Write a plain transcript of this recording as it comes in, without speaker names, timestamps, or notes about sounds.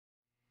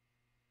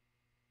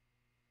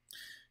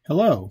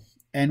Hello,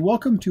 and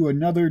welcome to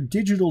another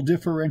Digital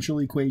Differential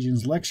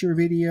Equations lecture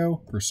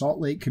video for Salt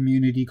Lake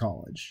Community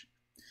College.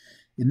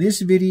 In this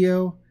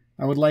video,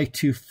 I would like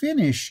to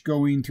finish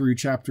going through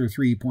Chapter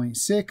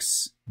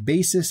 3.6,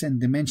 Basis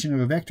and Dimension of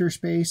a Vector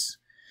Space,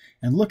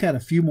 and look at a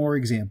few more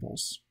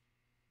examples.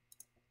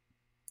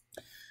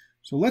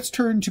 So let's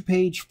turn to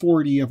page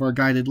 40 of our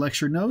guided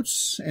lecture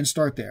notes and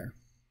start there.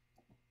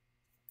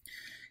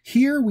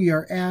 Here we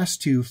are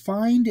asked to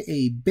find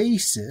a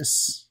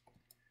basis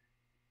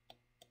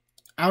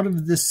out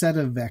of this set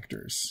of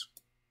vectors.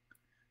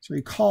 So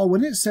recall,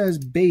 when it says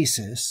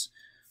basis,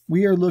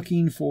 we are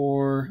looking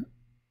for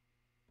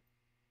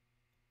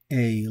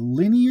a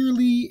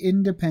linearly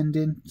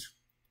independent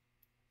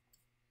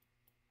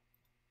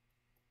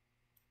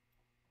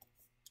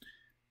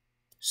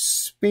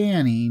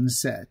spanning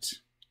set.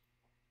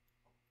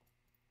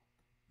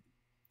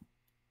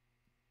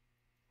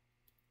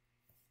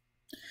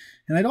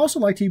 And I'd also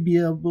like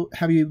to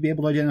have you be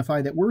able to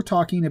identify that we're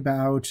talking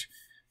about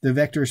the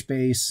vector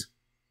space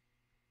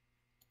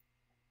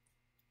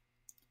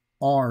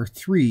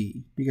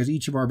R3, because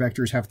each of our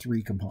vectors have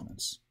 3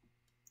 components.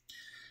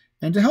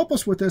 And to help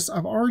us with this,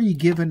 I've already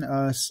given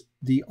us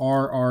the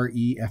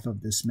RREF of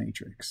this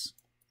matrix.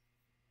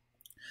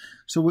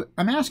 So what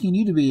I'm asking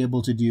you to be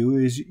able to do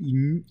is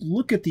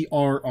look at the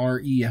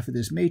RREF of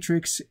this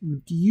matrix,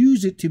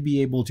 use it to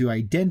be able to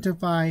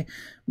identify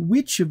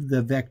which of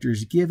the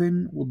vectors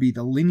given will be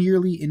the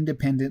linearly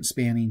independent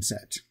spanning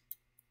set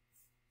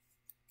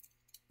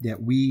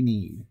that we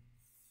need.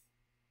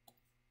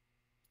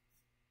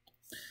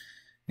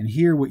 And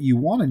here what you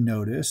want to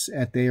notice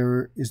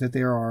is that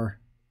there are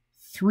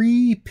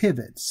 3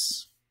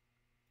 pivots.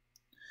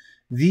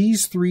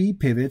 These 3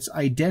 pivots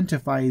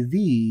identify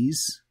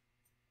these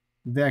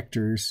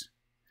vectors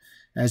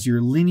as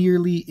your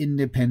linearly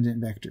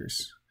independent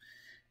vectors.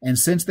 And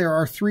since there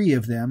are 3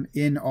 of them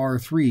in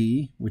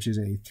R3, which is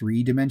a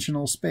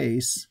 3-dimensional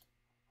space,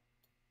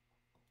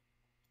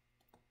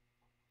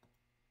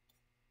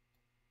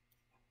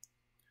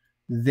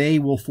 they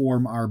will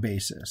form our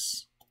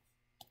basis.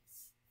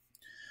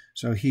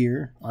 So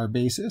here, our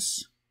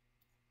basis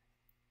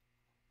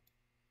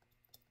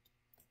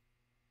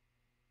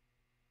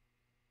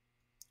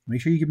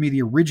make sure you give me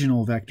the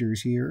original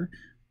vectors here.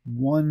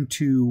 1,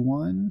 2,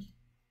 1,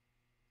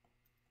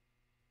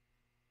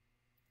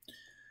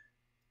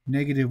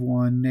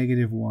 -1,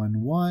 -1,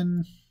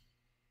 1,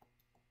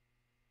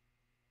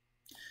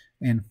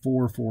 and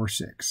 4, 4,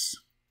 6.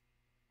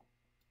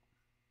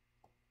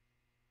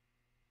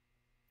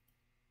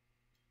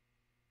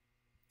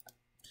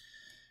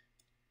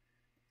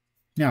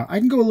 Now, I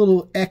can go a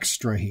little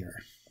extra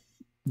here,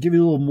 give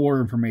you a little more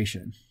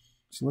information.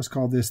 So let's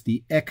call this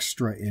the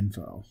extra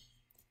info.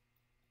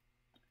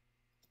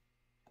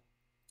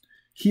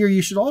 Here,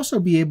 you should also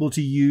be able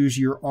to use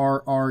your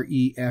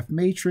RREF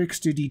matrix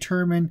to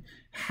determine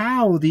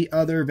how the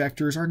other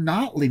vectors are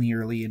not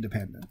linearly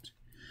independent.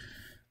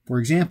 For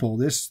example,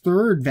 this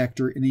third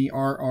vector in the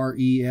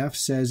RREF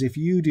says if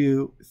you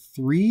do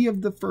 3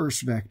 of the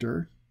first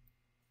vector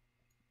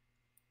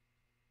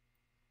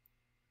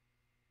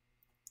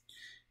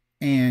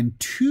and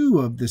 2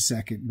 of the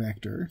second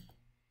vector,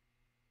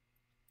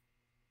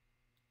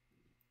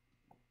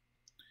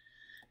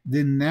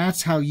 then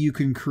that's how you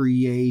can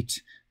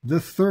create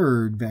the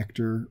third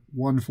vector,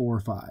 1,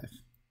 4, 5,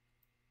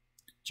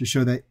 to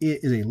show that it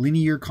is a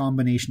linear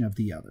combination of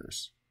the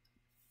others.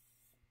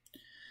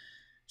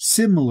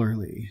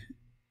 Similarly,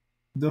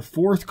 the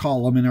fourth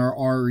column in our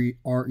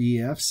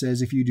REF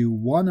says if you do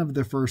 1 of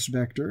the first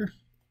vector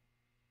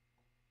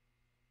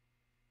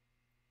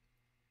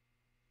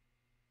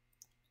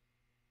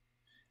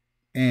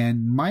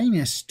and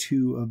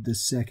 -2 of the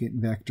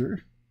second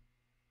vector,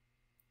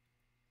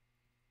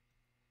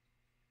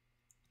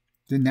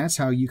 then that's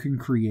how you can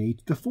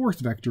create the fourth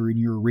vector in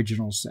your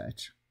original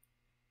set.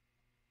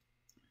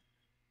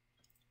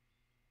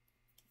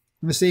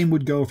 And the same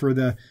would go for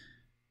the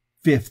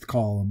 5th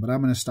column, but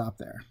I'm going to stop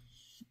there.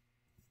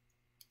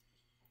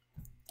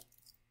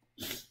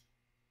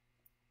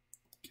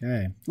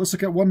 Okay, let's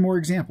look at one more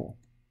example.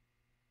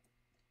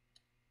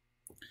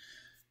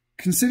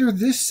 Consider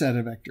this set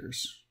of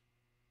vectors.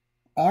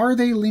 Are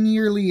they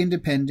linearly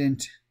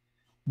independent?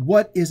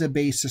 What is a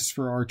basis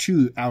for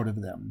R2 out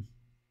of them?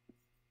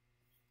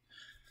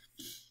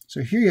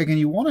 So here again,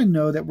 you want to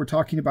know that we're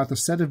talking about the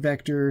set of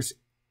vectors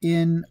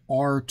in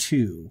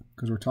R2,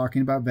 because we're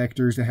talking about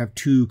vectors that have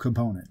 2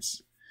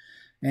 components.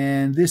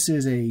 And this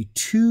is a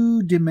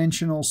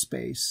 2-dimensional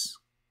space.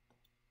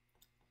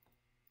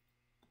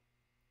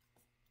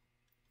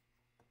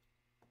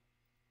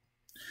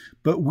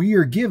 But we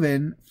are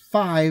given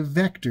 5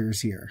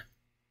 vectors here.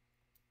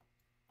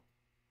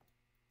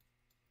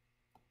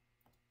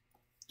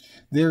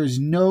 There is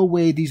no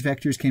way these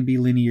vectors can be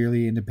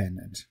linearly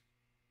independent.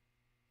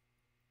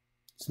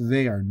 So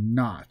they are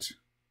not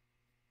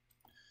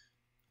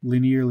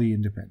linearly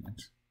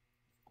independent.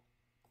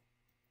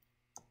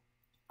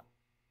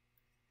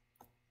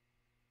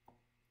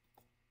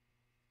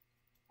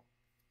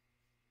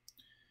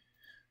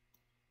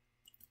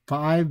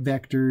 5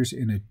 vectors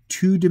in a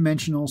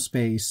 2-dimensional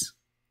space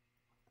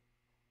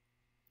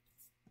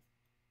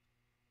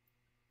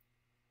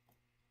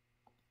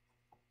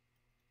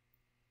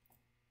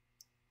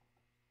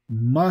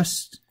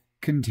must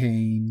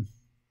contain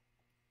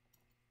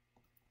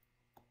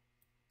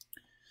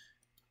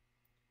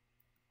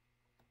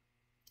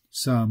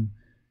some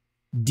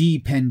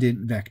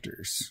dependent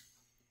vectors.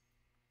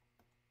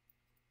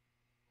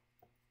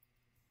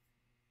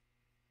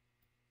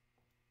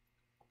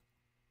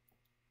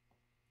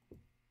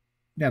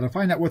 Now, to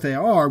find out what they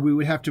are, we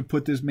would have to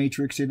put this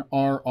matrix in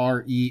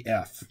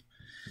RREF.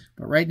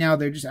 But right now,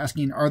 they're just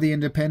asking, are they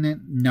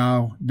independent?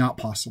 No, not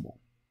possible.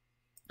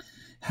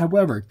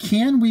 However,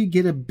 can we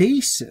get a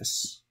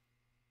basis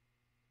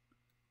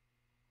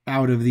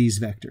out of these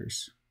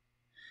vectors?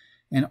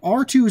 And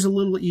R2 is a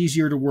little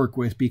easier to work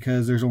with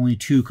because there's only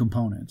 2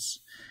 components.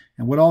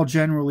 And what I'll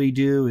generally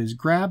do is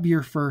grab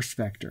your first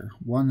vector,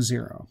 1,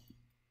 0.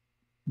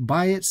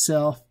 By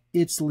itself,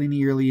 it's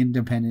linearly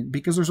independent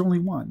because there's only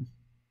 1.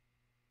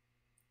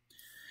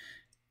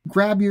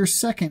 Grab your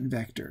second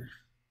vector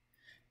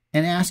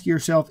and ask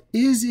yourself,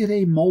 is it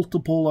a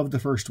multiple of the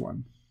first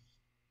one?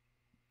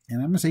 And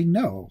I'm going to say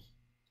no.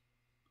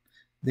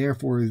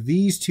 Therefore,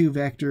 these 2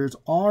 vectors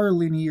are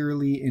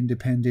linearly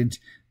independent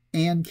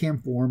and can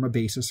form a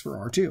basis for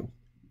R2.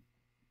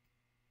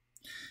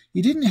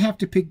 You didn't have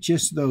to pick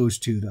just those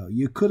 2, though.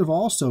 You could have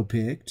also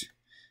picked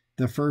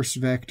the first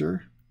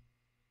vector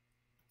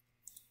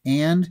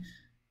and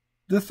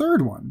the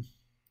third one.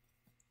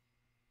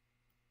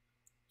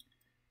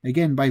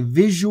 Again, by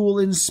visual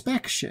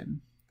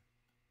inspection,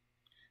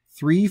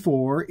 3,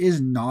 4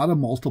 is not a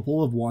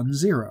multiple of 1,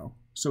 0.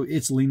 So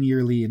it's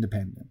linearly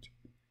independent.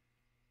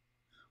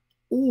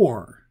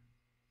 Or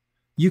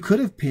you could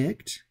have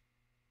picked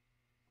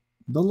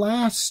the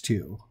last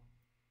 2,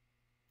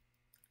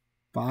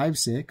 5,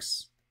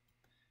 6,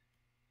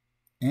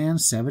 and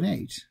 7,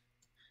 8.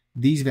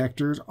 These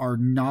vectors are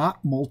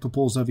not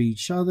multiples of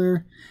each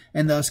other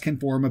and thus can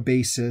form a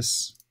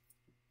basis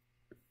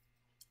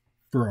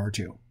for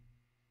R2.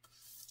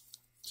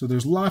 So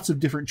there's lots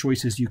of different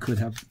choices you could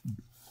have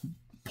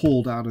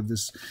pulled out of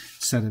this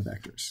set of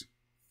vectors.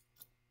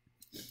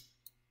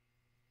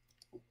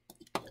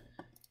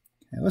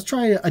 Okay, let's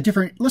try a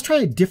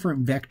different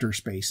vector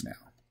space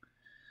now.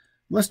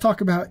 Let's talk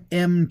about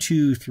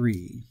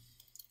M23.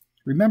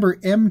 Remember,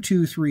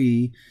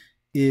 M23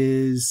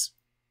 is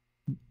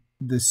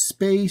the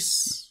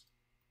space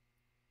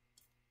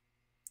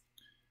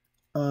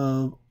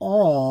of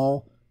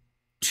all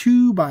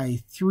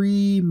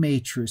 2x3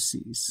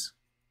 matrices.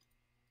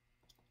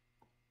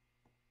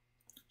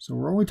 So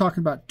we're only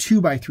talking about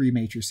 2x3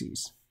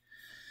 matrices.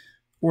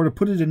 Or to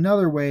put it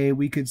another way,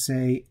 we could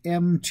say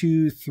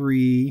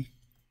M23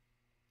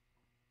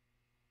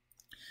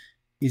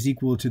 is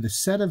equal to the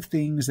set of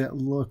things that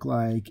look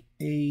like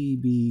A,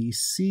 B,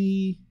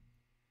 C,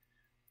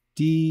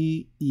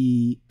 D,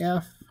 E,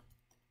 F,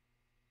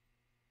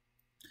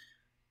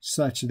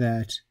 such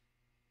that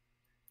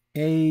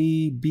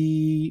A,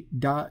 B,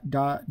 dot,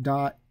 dot,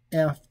 dot,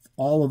 F,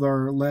 all of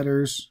our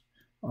letters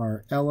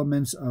are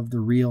elements of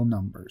the real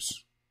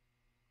numbers.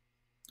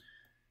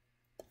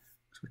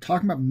 So we're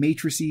talking about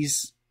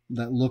matrices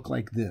that look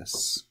like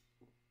this.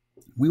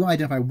 We want to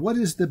identify what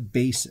is the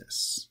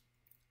basis.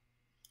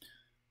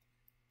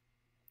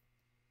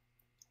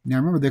 Now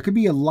remember, there could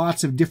be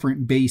lots of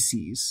different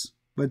bases,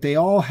 but they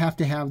all have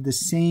to have the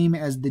same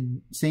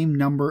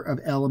number of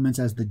elements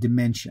as the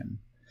dimension.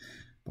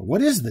 But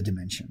what is the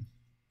dimension?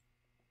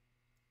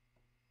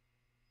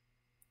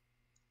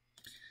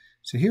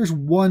 So here's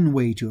one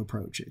way to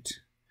approach it.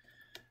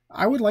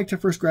 I would like to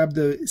first grab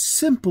the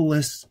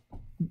simplest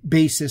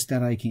basis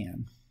that I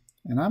can.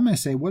 And I'm going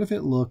to say, what if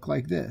it looked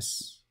like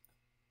this?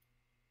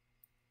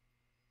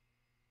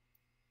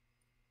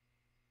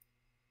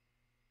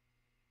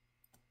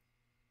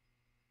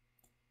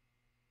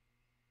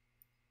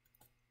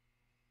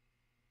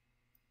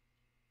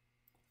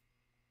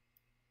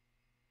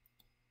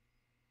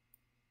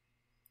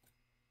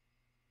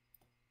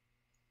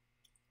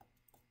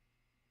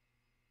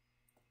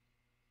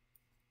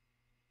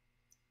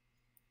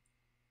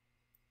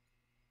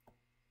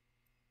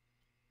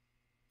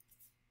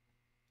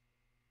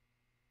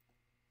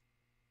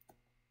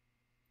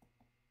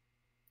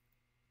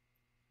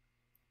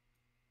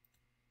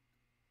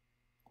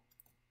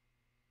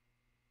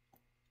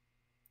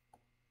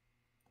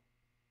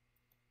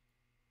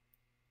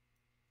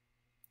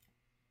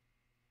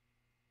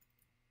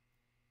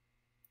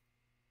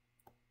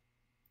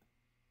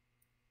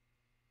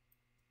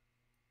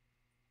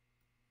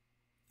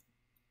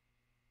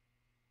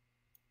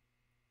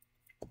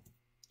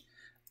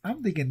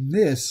 I'm thinking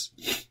this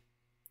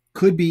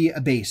could be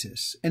a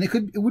basis, and it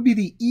would be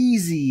the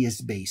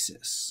easiest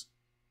basis.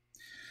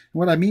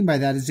 What I mean by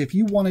that is if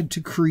you wanted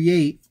to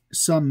create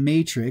some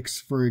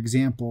matrix, for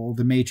example,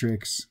 the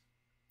matrix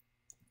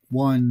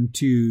 1,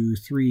 2,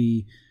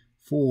 3,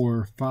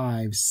 4,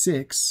 5,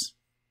 6,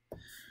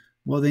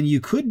 well, then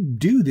you could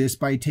do this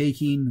by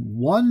taking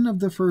 1 of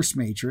the first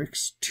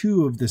matrix,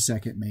 2 of the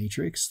second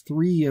matrix,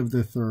 3 of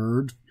the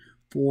third,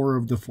 4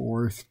 of the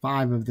fourth,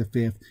 5 of the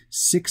fifth,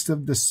 6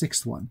 of the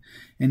sixth one,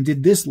 and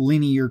did this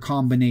linear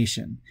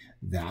combination,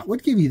 that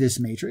would give you this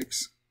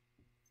matrix.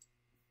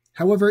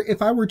 However,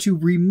 if I were to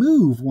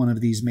remove one of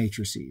these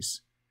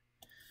matrices,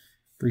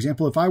 for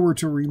example, if I were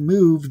to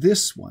remove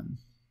this one,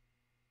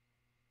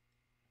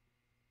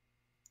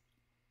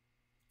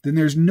 then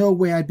there's no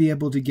way I'd be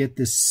able to get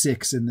this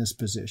 6 in this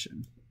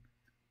position.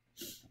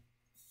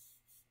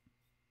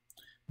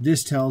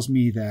 This tells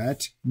me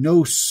that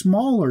no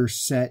smaller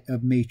set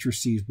of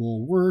matrices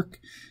will work,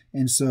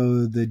 and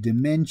so the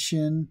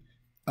dimension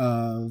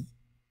of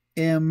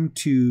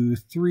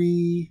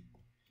M23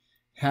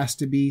 has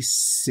to be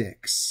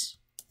 6.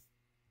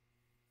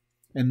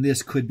 And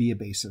this could be a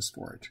basis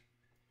for it.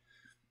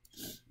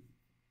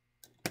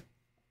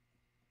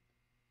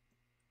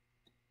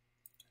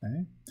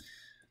 Okay.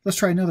 Let's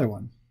try another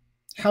one.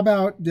 How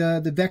about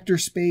the vector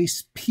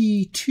space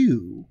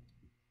P2?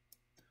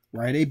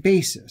 Write a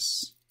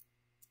basis.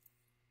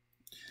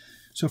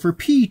 So for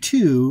P2,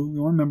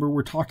 you'll remember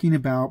we're talking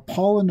about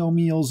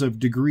polynomials of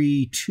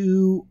degree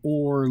 2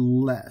 or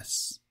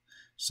less.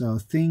 So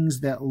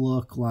things that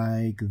look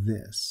like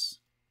this,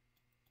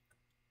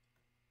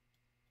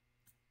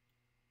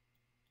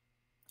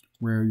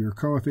 where your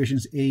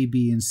coefficients A,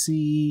 B, and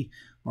C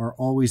are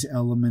always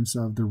elements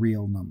of the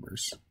real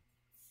numbers.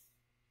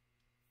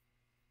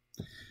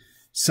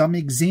 Some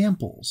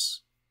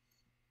examples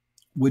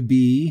would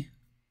be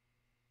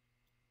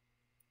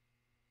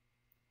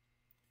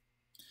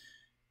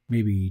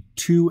maybe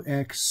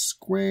 2x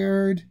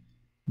squared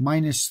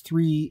minus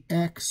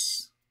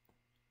 3x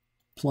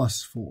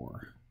plus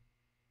 4.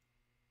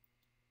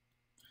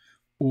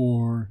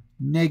 Or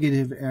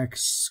negative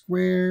x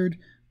squared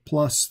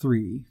plus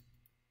 3.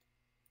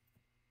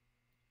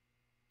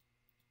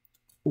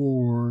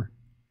 Or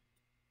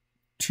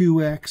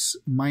 2x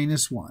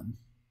minus 1.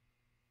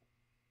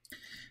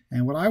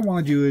 And what I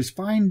want to do is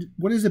find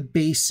what is the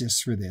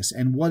basis for this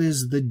and what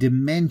is the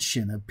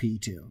dimension of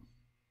P2.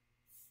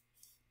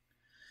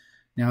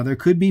 Now, there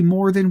could be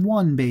more than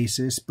one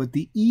basis, but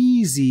the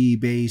easy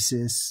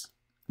basis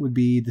would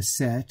be the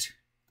set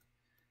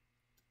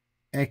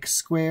x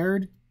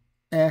squared,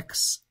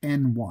 x,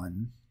 and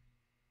 1.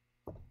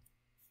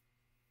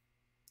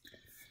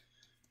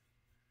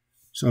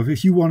 So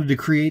if you wanted to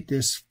create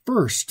this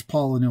first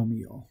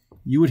polynomial,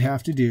 you would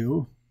have to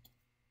do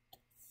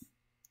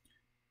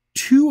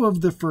 2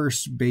 of the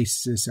first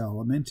basis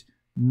element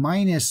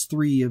minus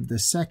 3 of the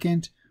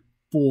second,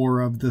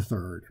 4 of the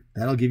third.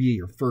 That'll give you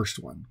your first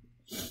one.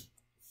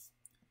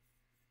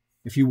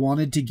 If you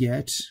wanted to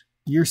get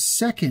your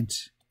second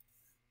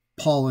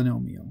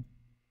polynomial,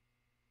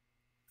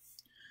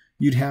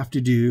 you'd have to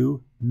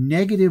do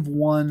negative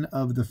 1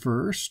 of the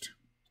first,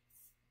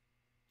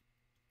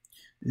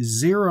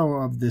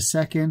 0 of the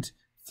second,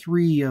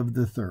 3 of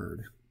the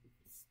third.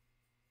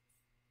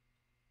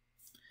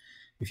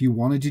 If you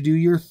wanted to do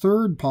your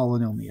third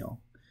polynomial,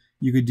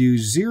 you could do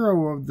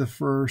 0 of the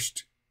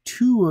first,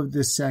 2 of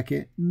the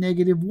second,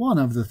 negative 1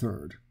 of the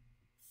third.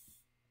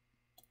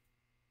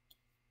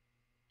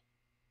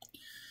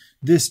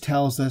 This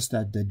tells us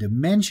that the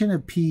dimension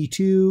of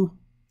P2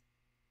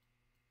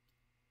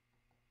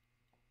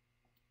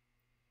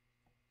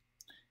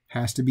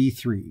 has to be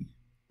 3.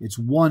 It's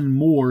 1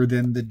 more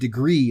than the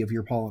degree of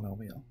your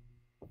polynomial.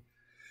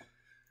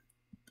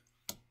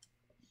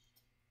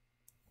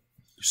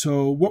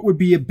 So what would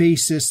be a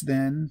basis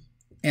then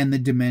and the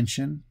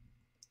dimension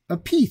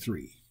of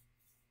P3?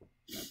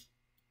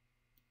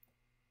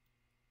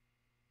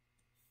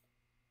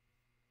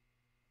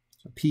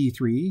 So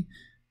P3,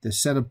 the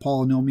set of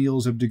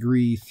polynomials of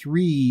degree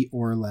 3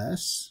 or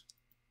less,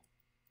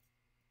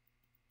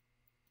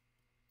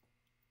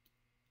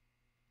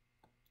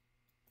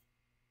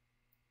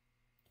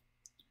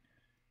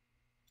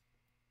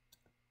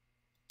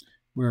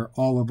 where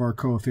all of our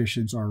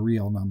coefficients are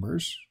real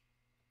numbers.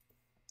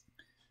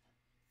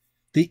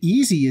 The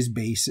easiest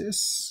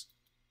basis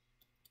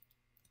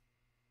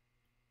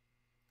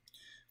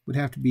would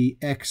have to be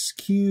x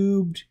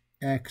cubed,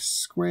 x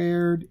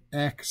squared,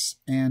 x,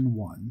 and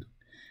 1.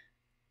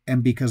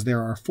 And because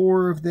there are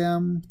 4 of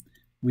them,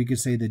 we could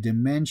say the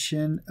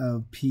dimension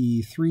of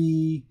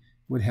P3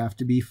 would have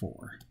to be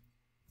 4.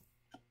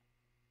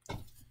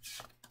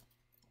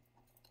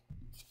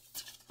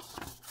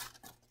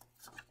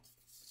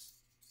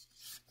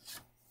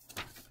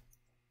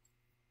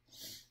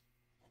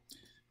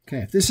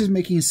 Okay, if this is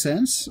making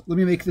sense, let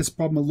me make this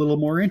problem a little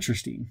more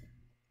interesting.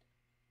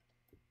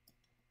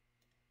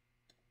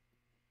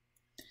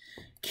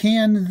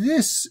 Can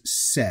this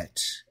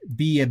set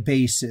be a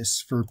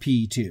basis for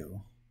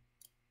P2?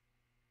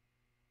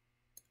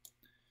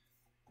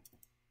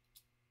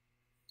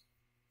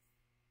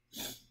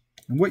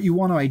 And what you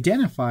want to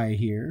identify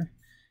here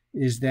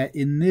is that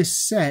in this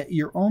set,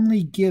 you're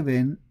only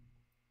given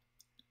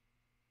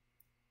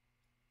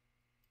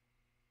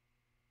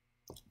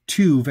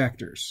 2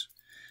 vectors.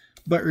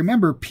 But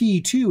remember,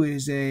 P2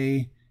 is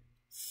a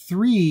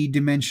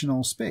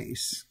 3-dimensional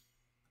space.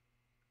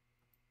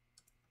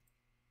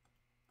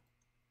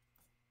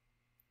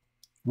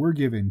 we're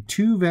given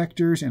 2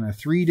 vectors in a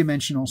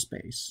 3-dimensional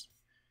space.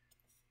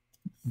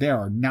 There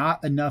are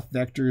not enough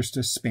vectors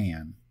to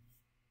span.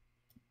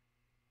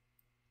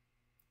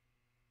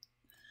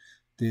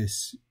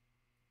 This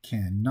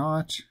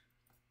cannot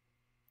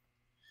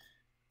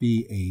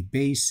be a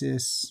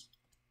basis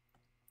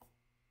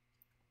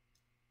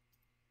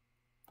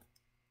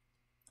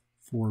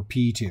for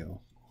P2.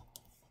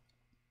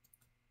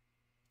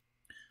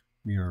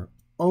 We are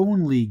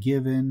only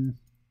given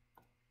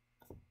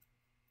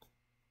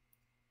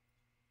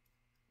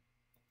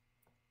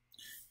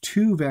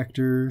two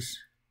vectors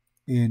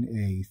in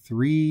a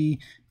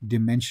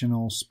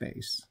 3-dimensional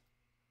space.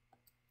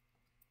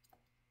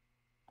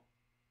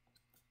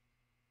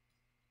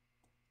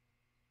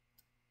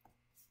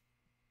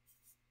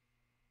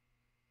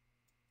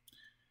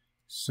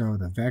 So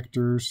the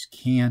vectors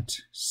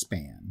can't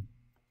span.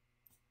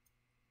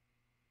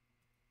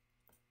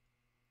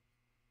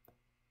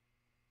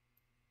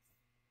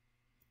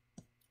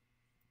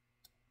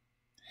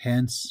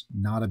 Hence,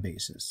 not a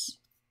basis.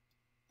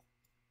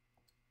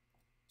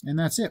 And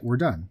that's it. We're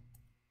done.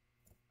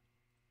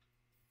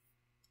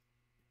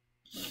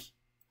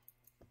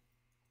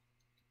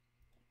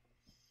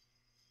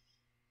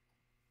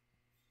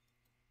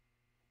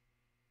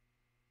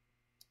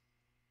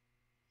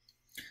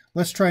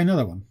 Let's try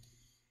another one.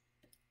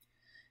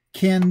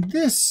 Can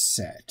this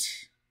set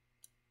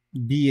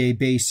be a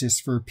basis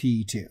for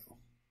P2?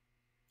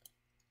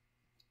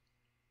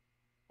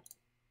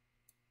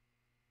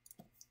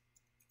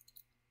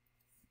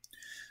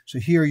 So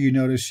here you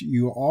notice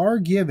you are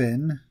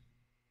given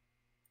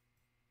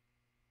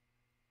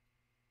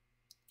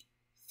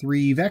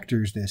 3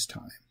 vectors this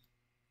time.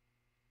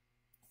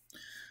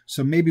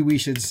 So maybe we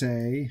should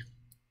say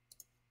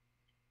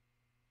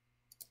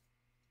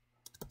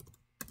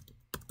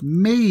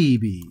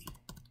maybe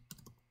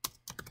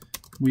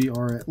we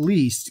are at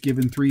least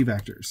given 3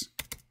 vectors.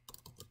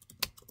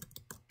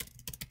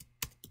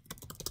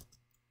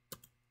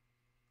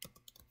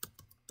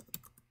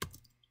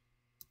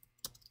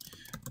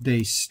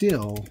 They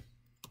still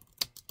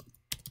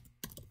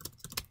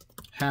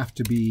have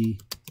to be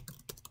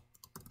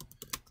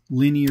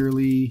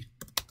linearly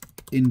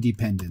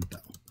independent, though.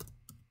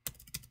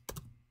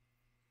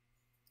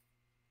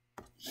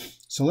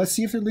 So let's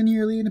see if they're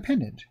linearly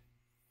independent.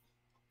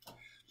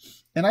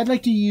 And I'd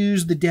like to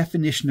use the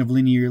definition of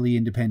linearly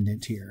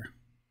independent here.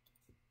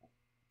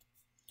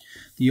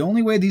 The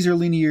only way these are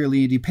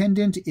linearly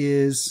independent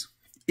is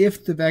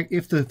if the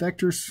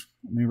vectors,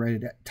 let me write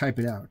it, type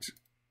it out.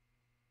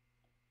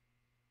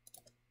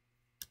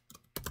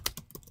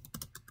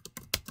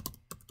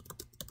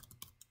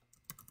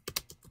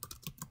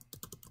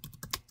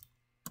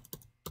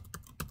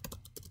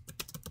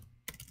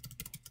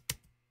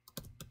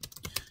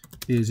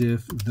 Is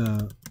if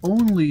the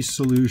only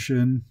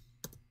solution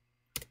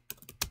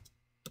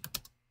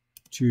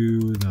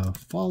to the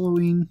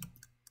following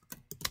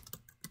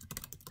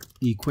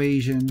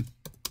equation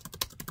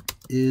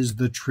is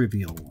the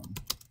trivial one.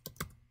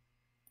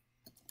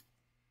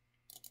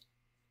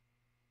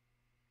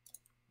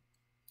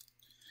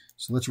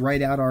 So let's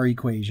write out our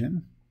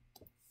equation.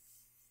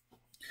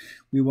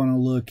 We want to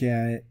look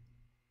at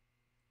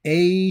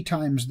A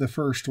times the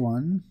first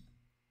one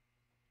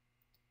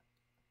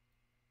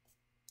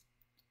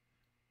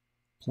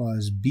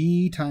plus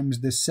B times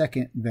the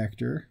second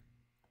vector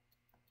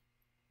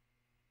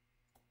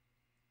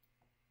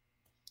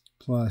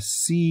plus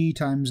C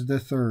times the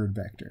third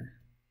vector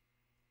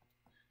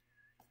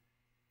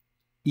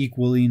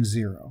equaling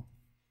 0.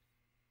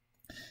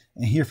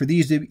 And here for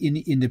these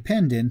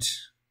independent,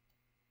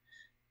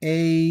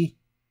 A,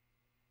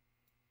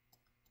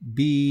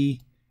 B,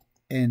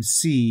 and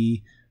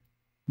C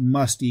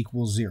must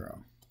equal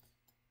 0.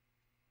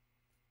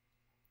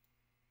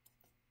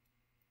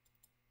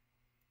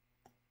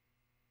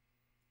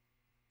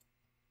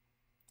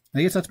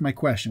 I guess that's my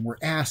question. We're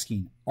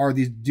asking,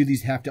 do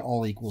these have to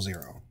all equal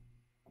 0?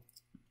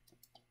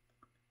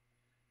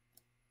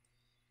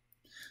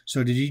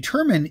 So to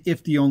determine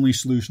if the only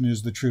solution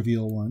is the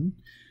trivial one,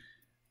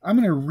 I'm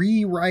going to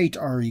rewrite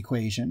our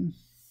equation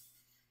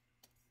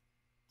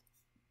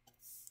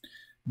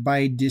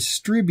by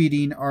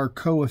distributing our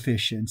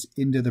coefficients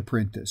into the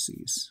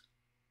parentheses.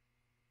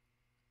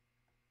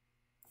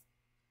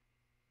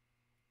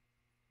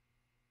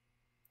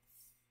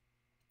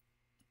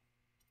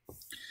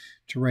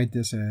 To write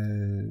this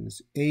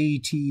as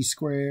AT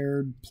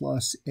squared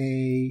plus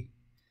A,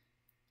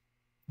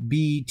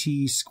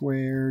 BT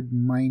squared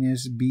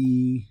minus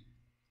B,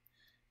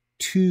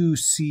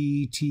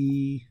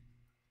 2CT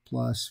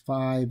plus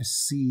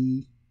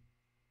 5C.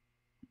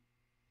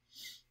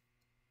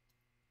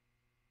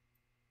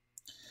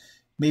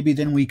 Maybe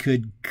then we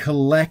could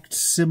collect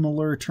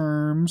similar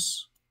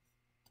terms.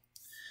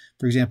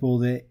 For example,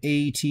 the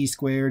AT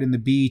squared and the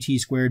BT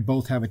squared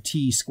both have a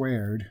T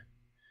squared.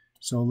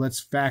 So let's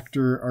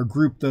factor or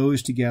group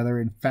those together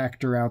and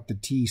factor out the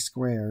T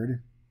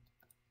squared.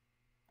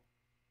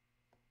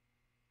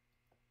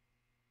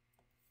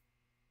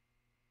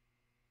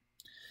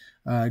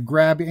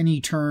 Grab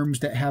any terms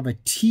that have a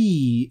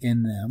T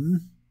in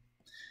them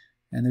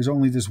And there's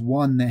only this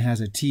one that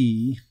has a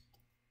t.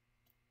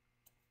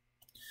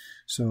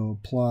 So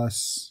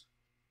plus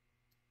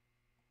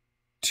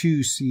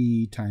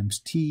 2c times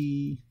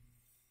t.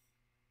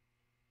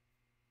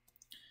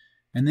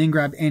 And then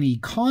grab any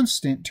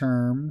constant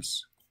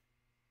terms.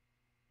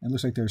 It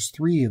looks like there's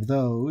 3 of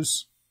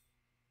those.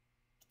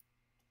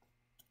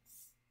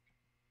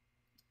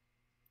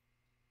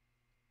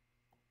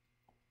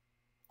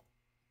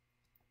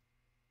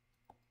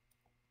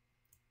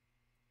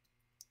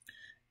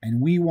 And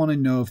we want to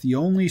know if the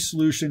only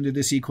solution to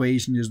this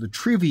equation is the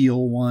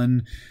trivial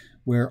one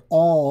where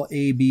all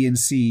a, b, and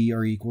c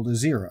are equal to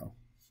 0.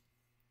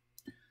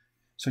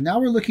 So now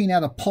we're looking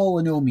at a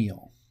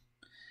polynomial.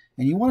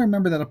 And you want to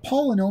remember that a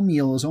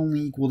polynomial is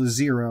only equal to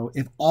 0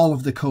 if all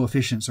of the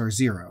coefficients are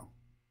 0.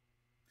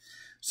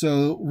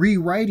 So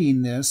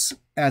rewriting this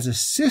as a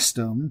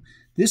system,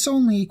 this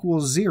only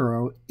equals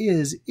 0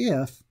 is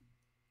if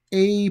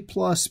a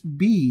plus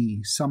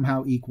b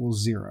somehow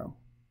equals 0.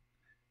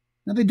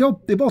 Now they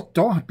both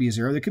don't have to be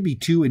 0. There could be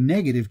 2 and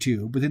negative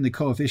 2, but then the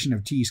coefficient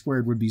of t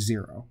squared would be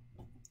 0.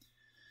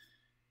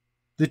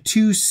 The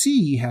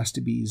 2c has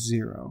to be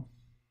 0.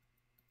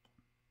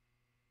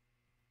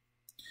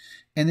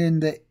 And then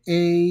the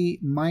a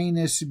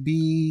minus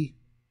b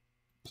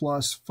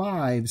plus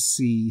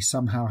 5c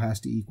somehow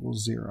has to equal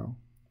 0.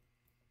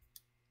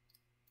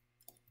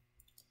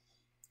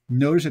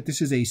 Notice that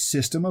this is a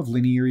system of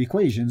linear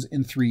equations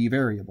in 3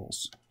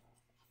 variables.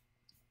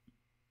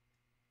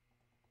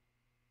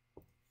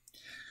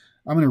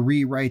 I'm going to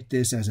rewrite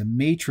this as a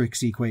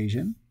matrix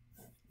equation.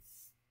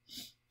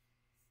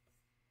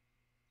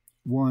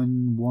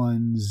 1,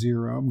 1,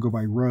 0. I'm going to go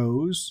by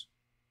rows.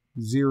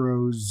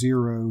 0,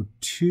 0,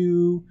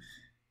 2,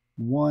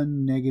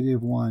 1,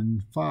 negative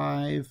 1,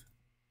 5,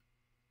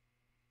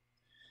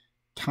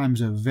 times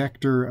a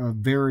vector of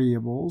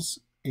variables,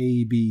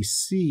 a, b,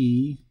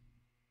 c,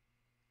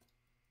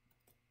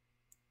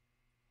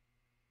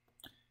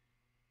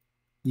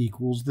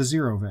 equals the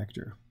 0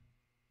 vector.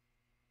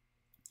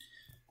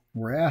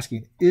 We're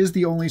asking, is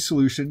the only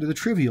solution to the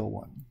trivial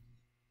one?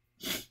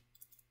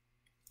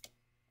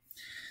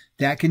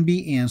 That can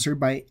be answered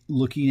by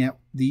looking at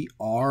the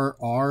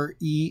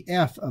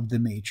RREF of the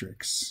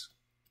matrix.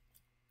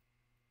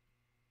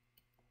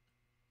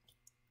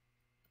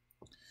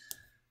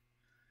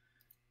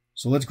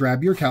 So let's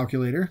grab your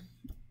calculator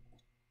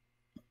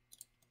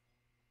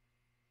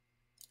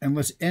and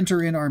let's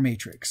enter in our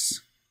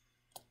matrix.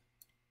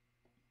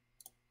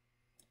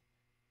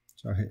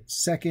 So I'll hit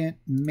second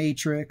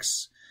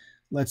matrix.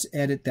 Let's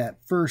edit that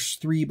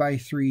first 3 by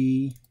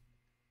 3.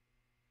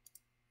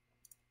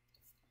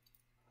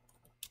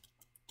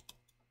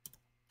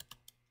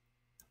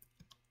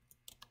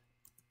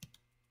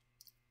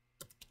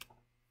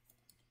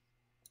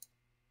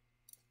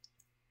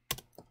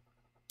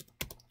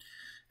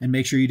 And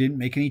make sure you didn't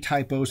make any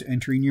typos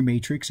entering your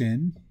matrix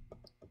in.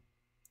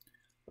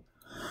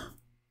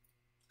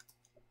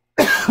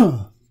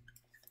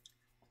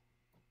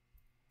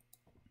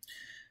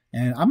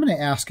 And I'm going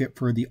to ask it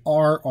for the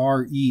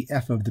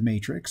RREF of the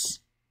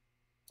matrix.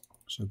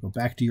 So go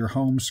back to your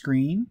home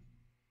screen.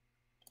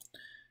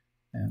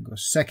 And go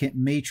second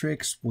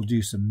matrix. We'll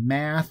do some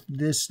math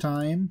this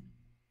time.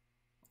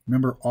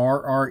 Remember,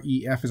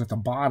 RREF is at the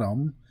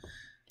bottom.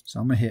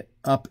 So I'm going to hit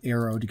up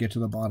arrow to get to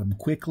the bottom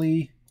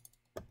quickly.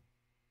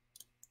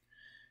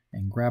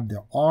 And grab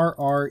the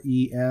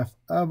RREF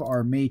of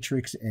our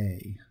matrix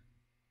A.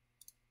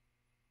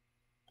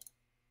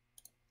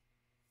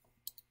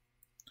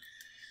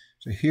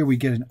 So here we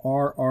get an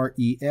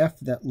RREF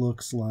that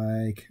looks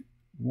like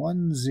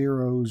 1,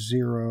 0,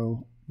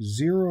 0,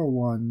 0,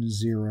 1,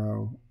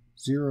 0,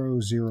 0,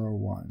 0,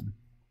 1.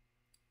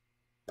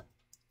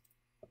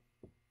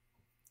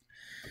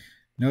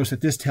 Notice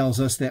that this tells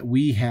us that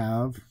we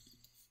have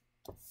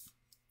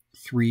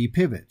 3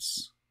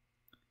 pivots.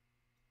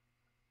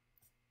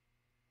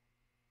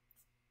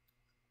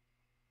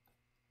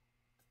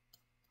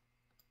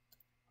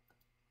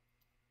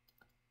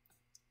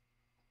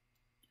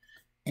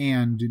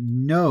 And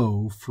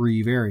no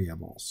free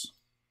variables.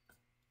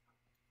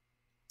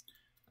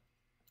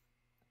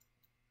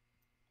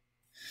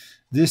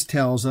 This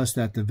tells us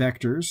that the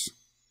vectors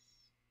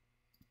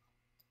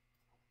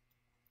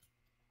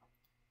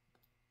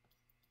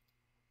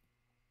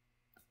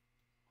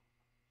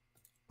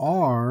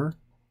are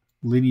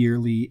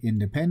linearly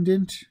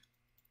independent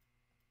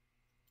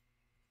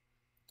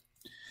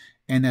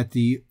and that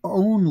the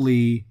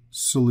only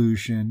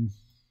solution,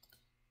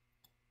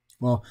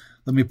 well,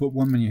 let me put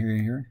one menu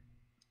here.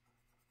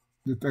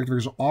 The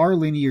vectors are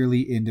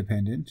linearly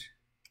independent.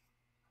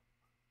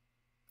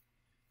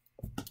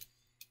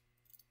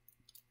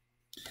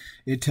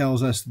 It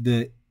tells us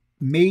the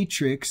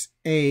matrix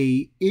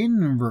A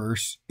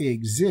inverse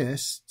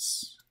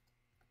exists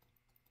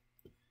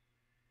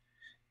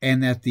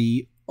and that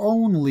the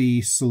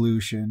only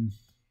solution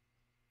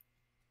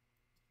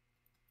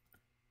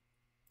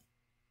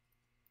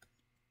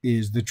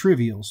is the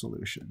trivial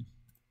solution,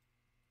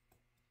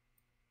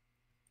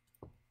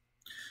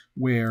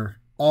 where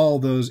all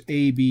those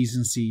A, B's,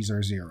 and C's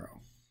are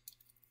 0.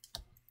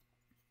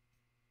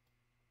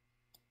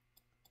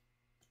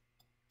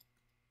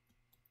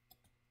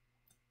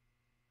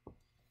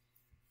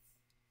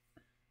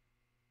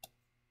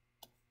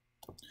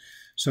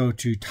 So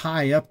to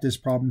tie up this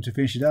problem, to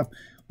finish it up,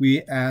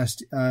 we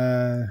asked,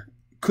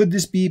 could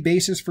this be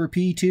basis for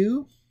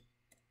P2?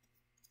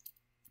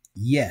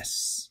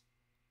 Yes.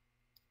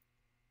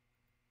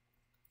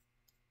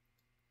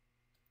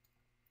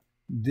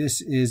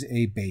 This is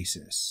a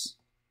basis.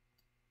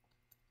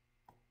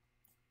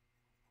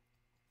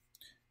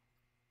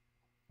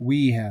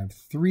 We have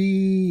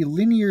 3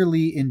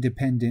 linearly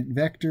independent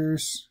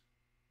vectors.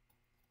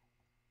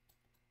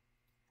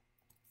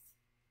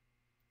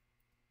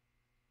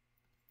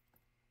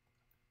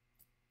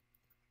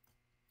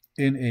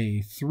 In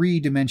a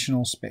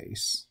 3-dimensional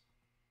space.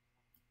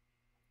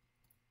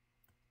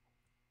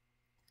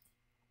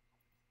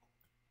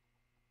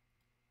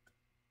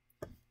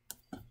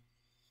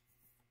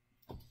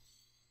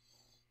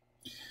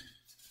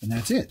 And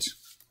that's it.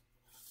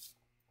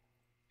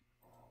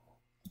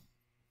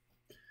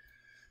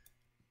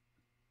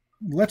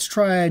 Let's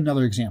try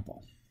another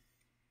example.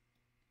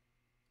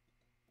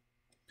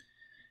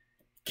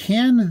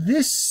 Can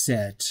this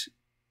set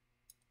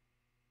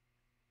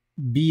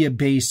be a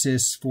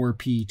basis for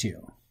P2?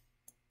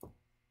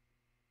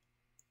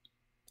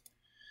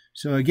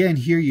 So again,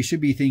 here you should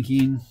be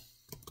thinking,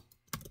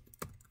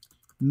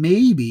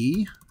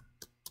 maybe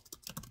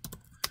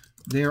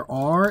there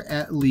are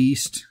at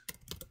least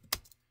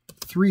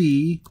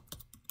 3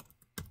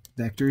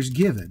 vectors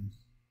given.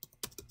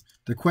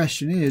 The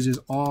question is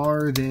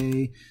are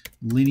they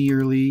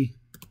linearly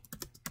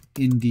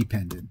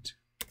independent?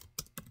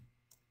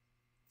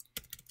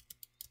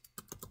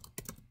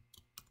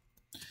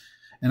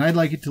 And I'd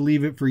like it to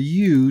leave it for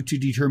you to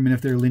determine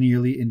if they're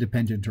linearly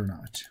independent or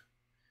not.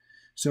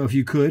 So if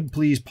you could,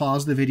 please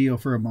pause the video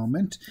for a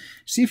moment.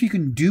 See if you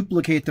can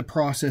duplicate the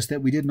process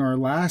that we did in our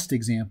last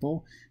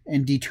example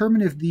and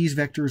determine if these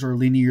vectors are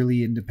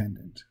linearly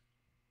independent.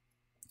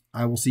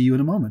 I will see you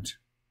in a moment.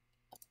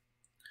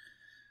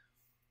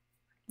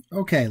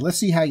 Okay, let's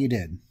see how you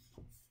did.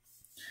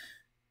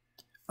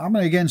 I'm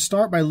going to again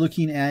start by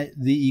looking at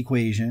the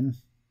equation.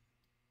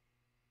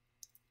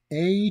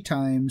 A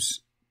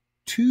times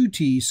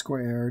 2t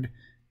squared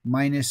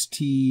minus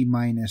t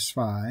minus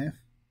 5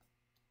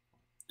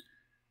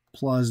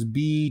 plus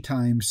b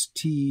times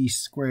t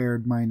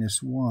squared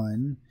minus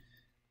 1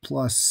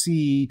 plus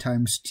c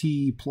times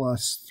t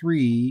plus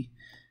 3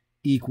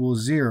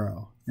 equals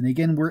 0. And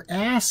again, we're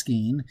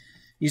asking,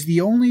 is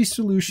the only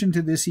solution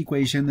to this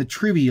equation the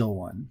trivial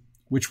one,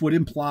 which would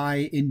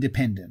imply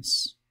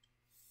independence?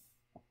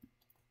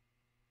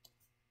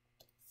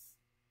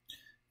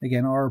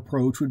 Again, our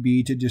approach would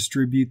be to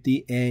distribute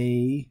the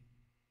A,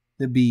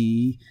 the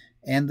B,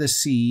 and the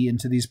C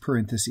into these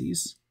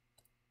parentheses.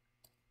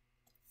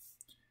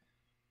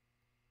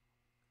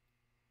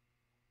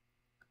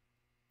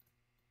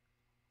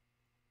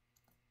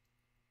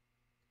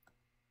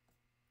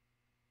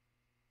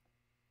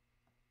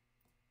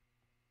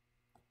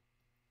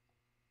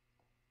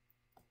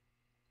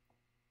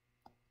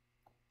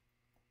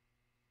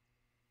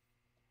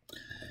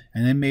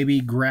 And then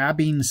maybe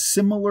grabbing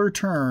similar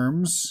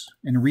terms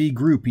and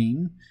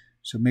regrouping.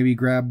 So maybe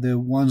grab the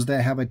ones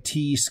that have a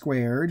t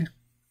squared.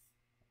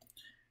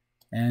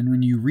 And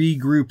when you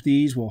regroup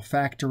these, we'll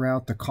factor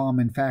out the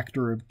common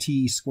factor of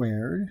t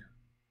squared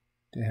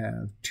to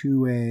have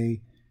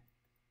 2a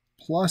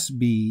plus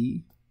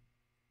b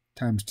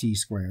times t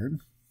squared.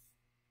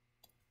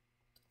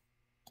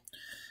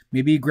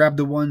 Maybe grab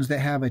the ones that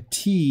have a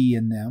t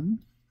in them.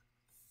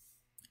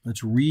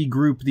 Let's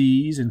regroup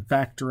these and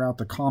factor out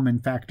the common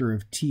factor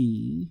of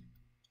t.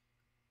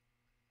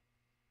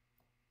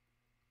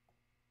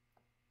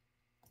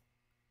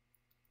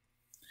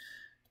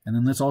 And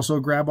then let's also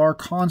grab our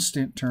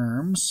constant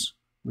terms,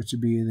 which would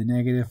be the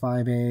negative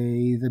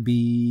 5a, the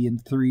b, and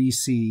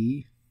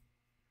 3c.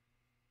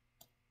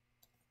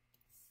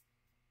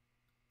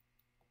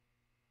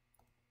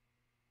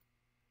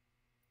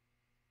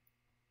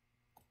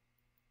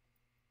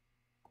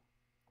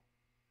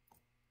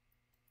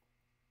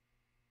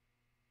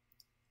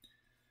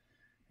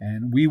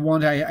 And we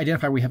want to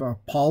identify we have a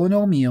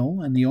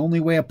polynomial, and the only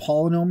way a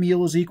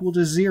polynomial is equal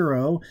to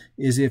 0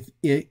 is if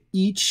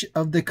each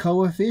of the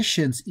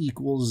coefficients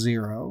equals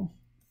 0,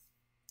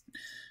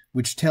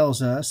 which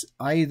tells us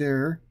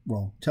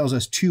tells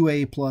us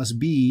 2a plus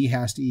b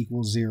has to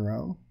equal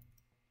 0,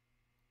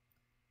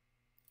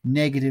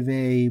 negative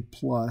a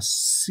plus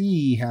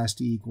c has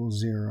to equal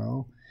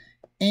 0,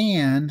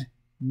 and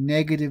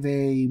negative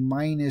a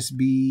minus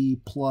b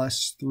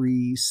plus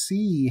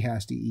 3c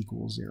has to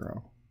equal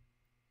 0.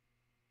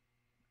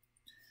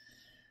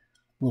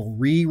 We'll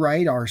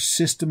rewrite our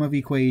system of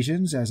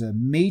equations as a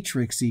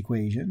matrix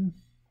equation.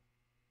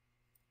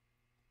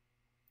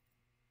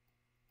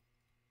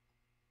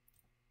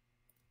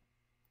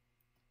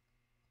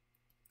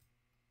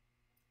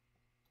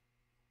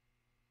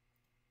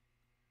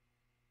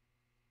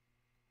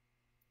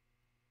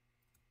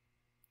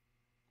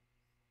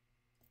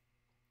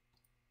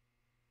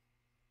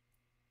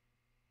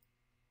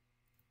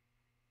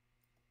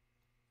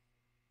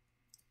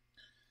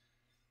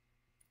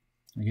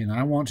 Again,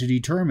 I want to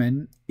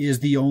determine,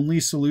 is the only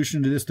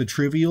solution to this the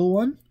trivial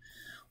one,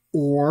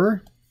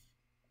 or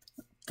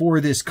for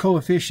this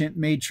coefficient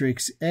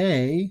matrix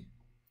A,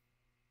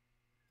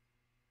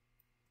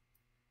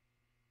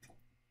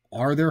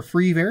 are there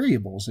free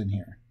variables in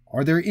here?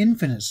 Are there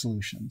infinite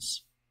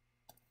solutions?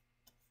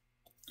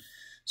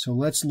 So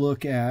let's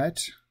look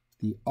at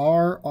the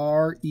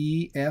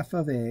RREF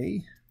of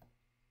A,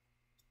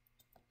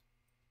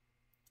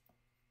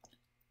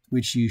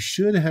 which you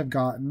should have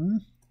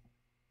gotten,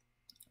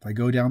 if I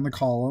go down the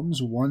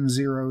columns, 1,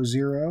 0,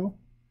 0,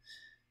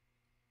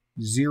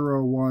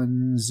 0,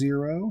 1,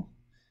 0,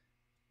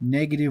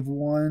 negative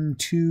 1,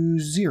 2,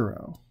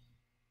 0.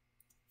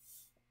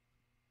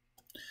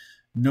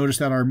 Notice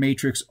that our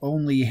matrix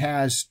only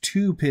has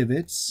 2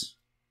 pivots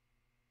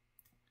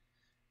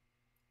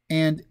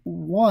and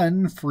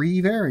 1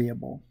 free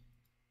variable.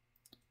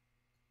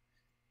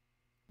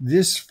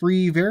 This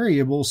free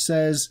variable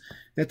says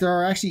that there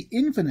are actually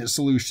infinite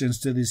solutions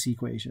to this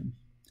equation.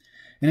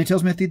 And it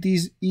tells me that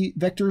these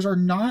vectors are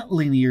not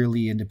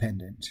linearly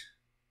independent.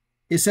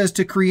 It says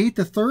to create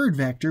the third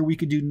vector, we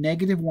could do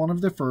negative 1 of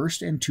the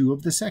first and 2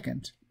 of the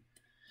second.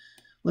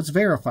 Let's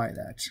verify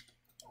that.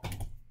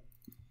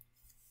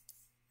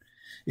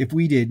 If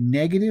we did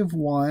negative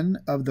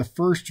 1 of the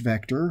first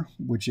vector,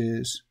 which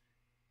is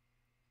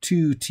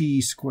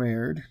 2t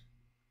squared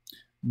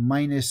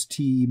minus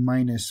t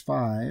minus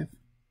 5,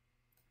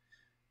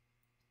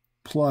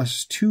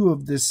 plus 2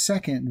 of the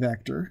second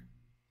vector,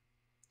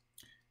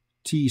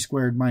 t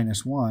squared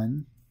minus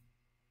 1,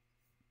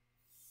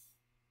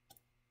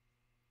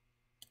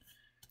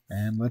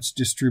 and let's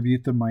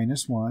distribute the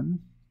minus 1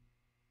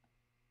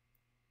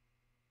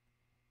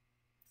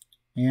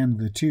 and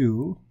the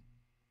 2.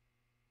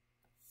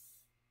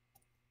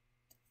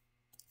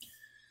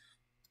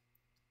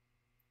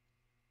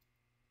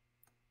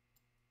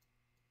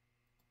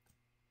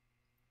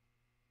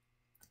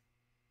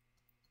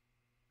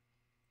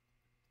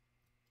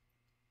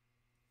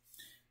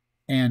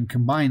 And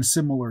combine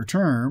similar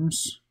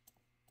terms.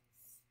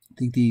 I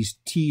think these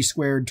t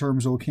squared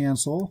terms will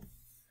cancel.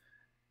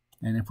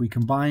 And if we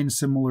combine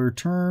similar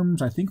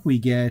terms, I think we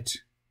get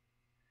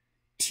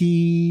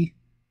t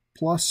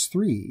plus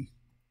 3,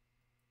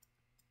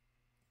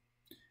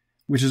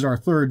 which is our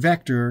third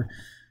vector.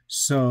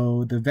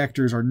 So the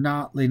vectors are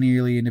not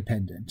linearly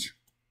independent.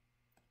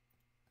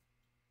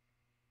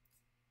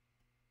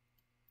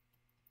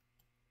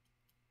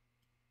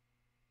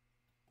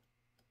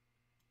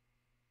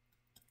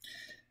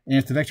 And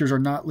if the vectors are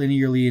not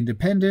linearly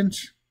independent,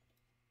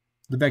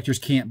 the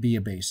vectors can't be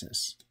a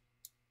basis.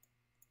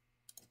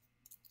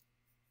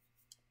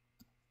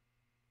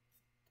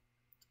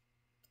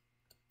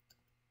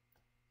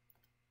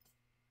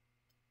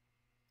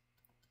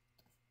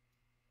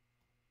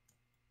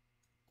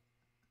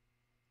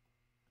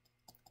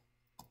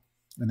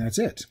 And that's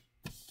it.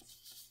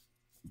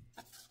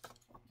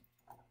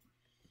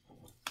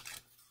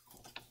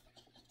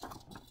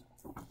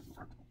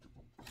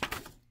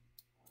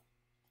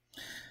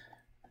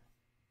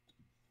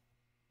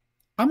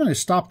 I'm going to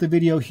stop the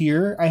video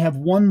here. I have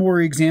one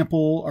more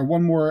example or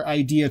one more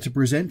idea to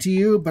present to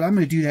you, but I'm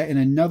going to do that in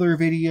another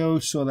video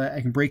so that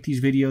I can break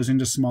these videos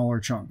into smaller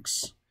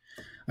chunks.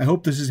 I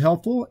hope this is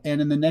helpful, and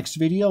in the next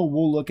video,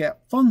 we'll look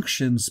at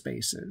function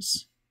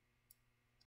spaces.